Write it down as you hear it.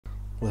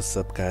What's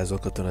up guys,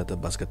 welcome to another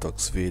Basket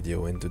Talks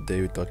video, and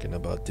today we're talking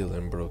about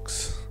Dillon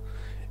Brooks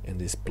and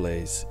his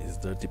plays, his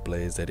dirty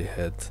plays that he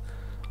had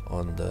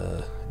on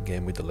the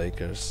game with the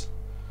Lakers.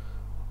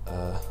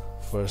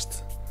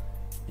 First,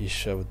 he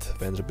shoved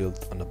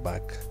Vanderbilt on the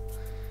back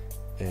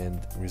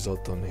and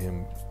result on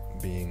him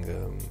being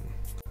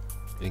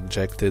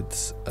ejected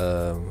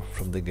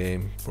from the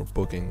game for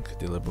poking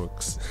Dillon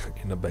Brooks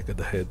in the back of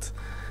the head.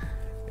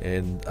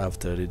 And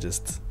after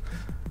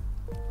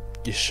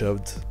he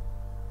shoved,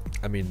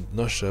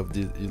 not shoved,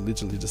 he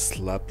literally just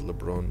slapped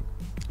LeBron.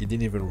 He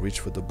didn't even reach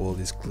for the ball.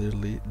 It's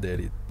clearly that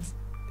you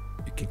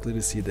can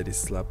clearly see that he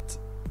slapped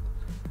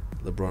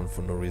LeBron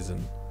for no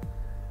reason.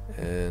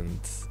 And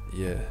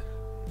yeah,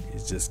 he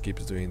just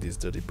keeps doing these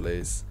dirty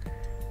plays.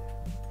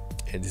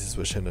 And this is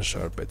what Shannon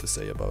Sharpe had to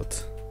say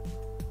about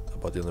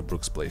Dillon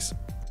Brooks' plays.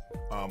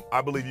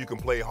 I believe you can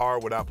play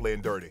hard without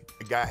playing dirty.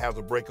 The guy has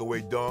a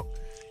breakaway dunk,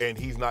 and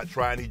he's not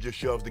trying. He just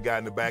shoves the guy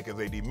in the back, as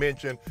AD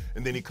mentioned,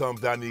 and then he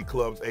comes down and he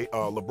clubs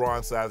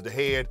LeBron sides the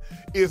head.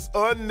 It's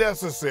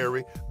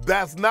unnecessary.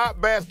 That's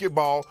not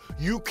basketball.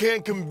 You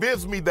can't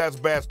convince me that's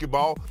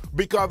basketball,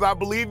 because I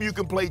believe you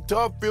can play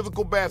tough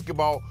physical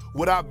basketball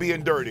without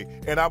being dirty,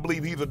 and I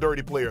believe he's a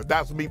dirty player.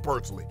 That's me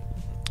personally.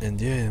 And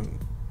yeah,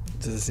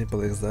 just as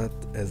simple as that.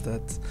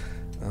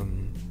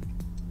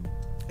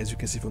 As you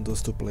can see from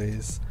those two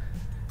plays,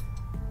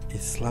 he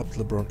slapped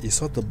LeBron. He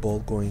saw the ball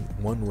going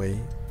one way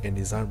and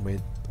his arm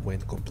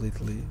went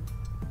completely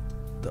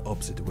the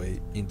opposite way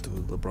into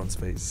LeBron's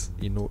face.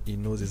 He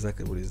knows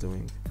exactly what he's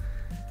doing.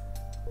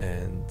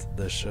 And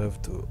the shove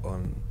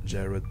on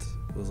Jared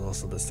was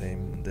also the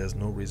same. There's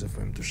no reason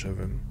for him to shove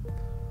him.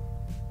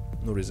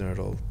 No reason at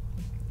all.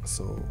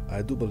 So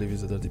I do believe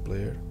he's a dirty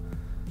player.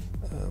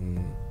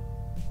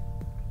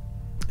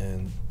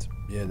 And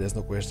yeah, there's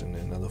no question,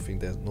 and I don't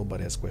think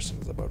nobody has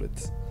questions about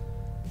it.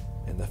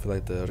 And I feel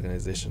like the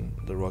organization,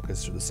 the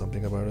Rockets, should do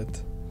something about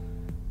it.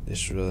 They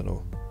should, I don't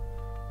know.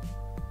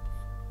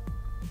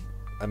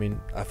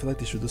 I feel like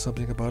they should do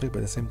something about it, but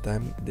at the same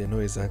time, they know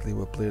exactly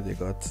what player they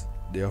got.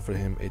 They offer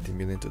him $80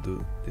 million to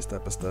do this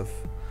type of stuff.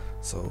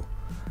 So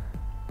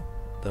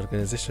the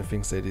organization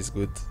thinks that he's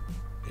good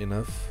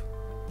enough.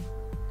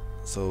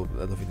 So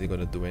I don't think they're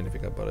gonna do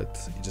anything about it.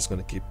 He's just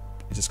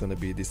gonna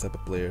be this type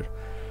of player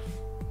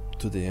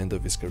to the end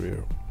of his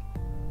career.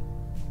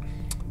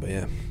 But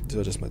yeah, these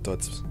are just my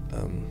thoughts.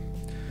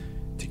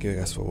 Thank you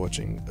guys for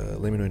watching.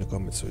 Let me know in the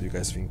comments what you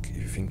guys think. If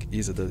you think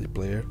he's a dirty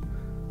player,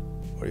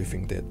 or you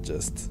think that's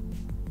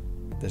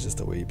just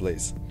the way he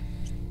plays.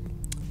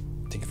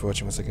 Thank you for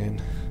watching once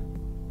again.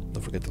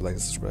 Don't forget to like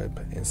and subscribe,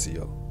 and see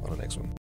y'all on the next one.